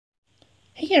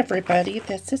Hey everybody,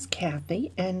 this is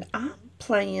Kathy, and I'm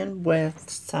playing with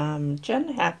some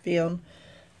Jen Hatfield.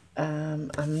 I'm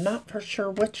not for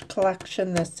sure which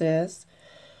collection this is,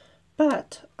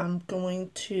 but I'm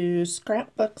going to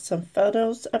scrapbook some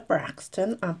photos of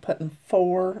Braxton. I'm putting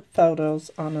 4 photos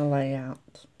on a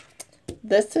layout.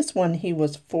 This is when he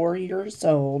was 4 years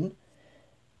old,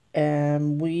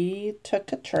 and we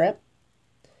took a trip,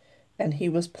 and he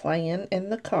was playing in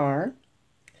the car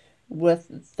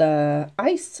with the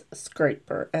ice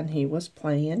scraper, and he was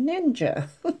playing Ninja.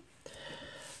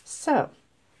 So,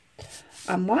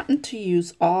 I'm wanting to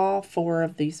use all 4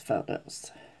 of these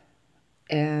photos.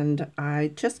 And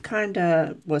I just kind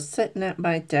of was sitting at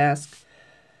my desk,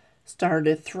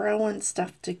 started throwing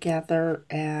stuff together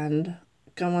and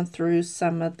going through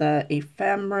some of the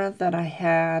ephemera that I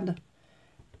had.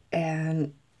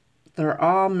 And they're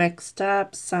all mixed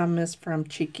up. Some is from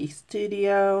Cheeky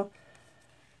Studio.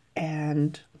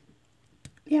 And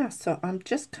yeah, so I'm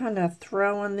just kind of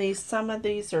throwing these. Some of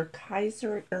these are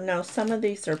Kaiser, or no, some of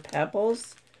these are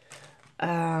Pebbles.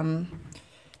 And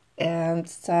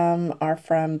some are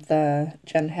from the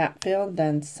Jen Hatfield,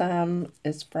 then some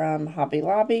is from Hobby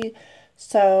Lobby.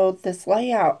 So this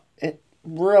layout, it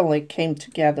really came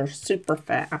together super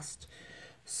fast.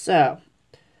 So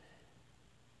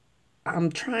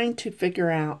I'm trying to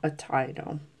figure out a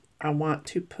title. I want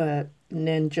to put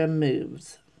Ninja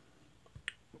Moves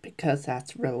because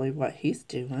that's really what he's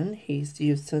doing. He's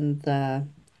using the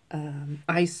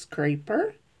ice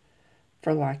scraper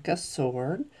for like a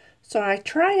sword. So I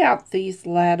try out these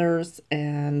letters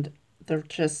and they're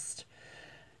just,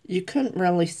 you couldn't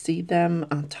really see them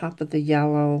on top of the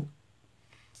yellow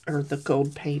or the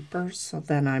gold paper. So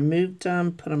then I moved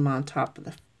them, put them on top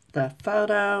of the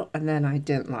photo, and then I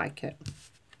didn't like it.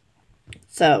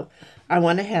 So I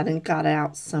went ahead and got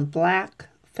out some black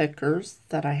thickers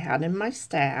that I had in my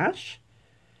stash.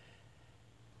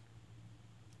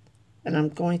 And I'm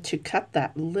going to cut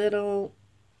that little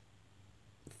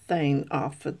thing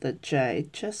off of the J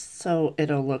just so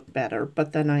it'll look better,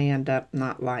 but then I end up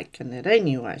not liking it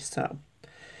anyway. So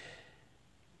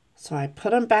I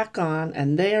put them back on,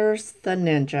 and there's the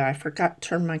Ninja. I forgot to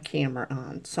turn my camera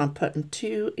on, so I'm putting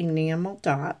 2 enamel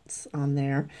dots on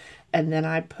there, and then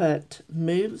I put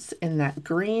moves in that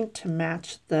green to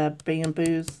match the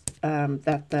bamboos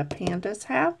that the pandas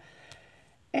have.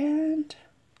 And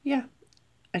yeah,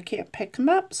 I can't pick them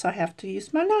up, so I have to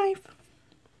use my knife.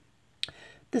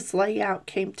 This layout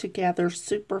came together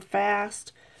super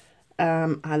fast.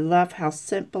 I love how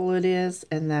simple it is,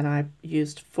 and then I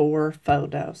used 4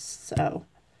 photos. So,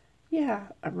 yeah,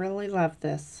 I really love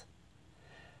this.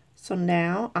 So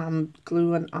now I'm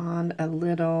gluing on a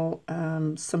little,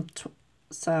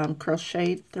 some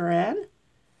crocheted thread,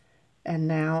 and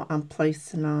now I'm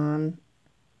placing on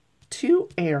 2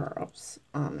 arrows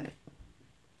on it.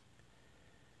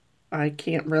 I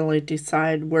can't really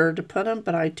decide where to put them,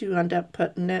 but I do end up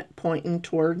putting it pointing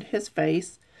toward his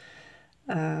face.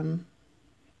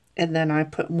 And then I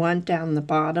put 1 down the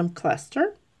bottom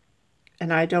cluster.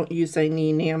 And I don't use any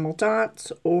enamel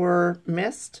dots or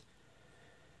mist.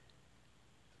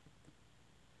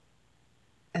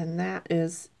 And that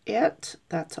is it.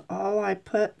 That's all I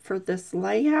put for this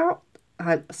layout.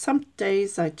 Some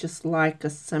days I just like a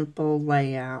simple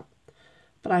layout.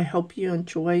 But I hope you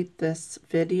enjoyed this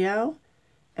video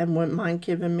and wouldn't mind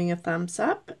giving me a thumbs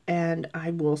up. And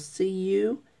I will see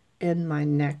you in my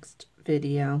next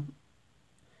video.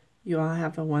 You all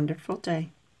have a wonderful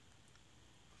day.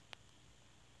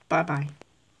 Bye-bye.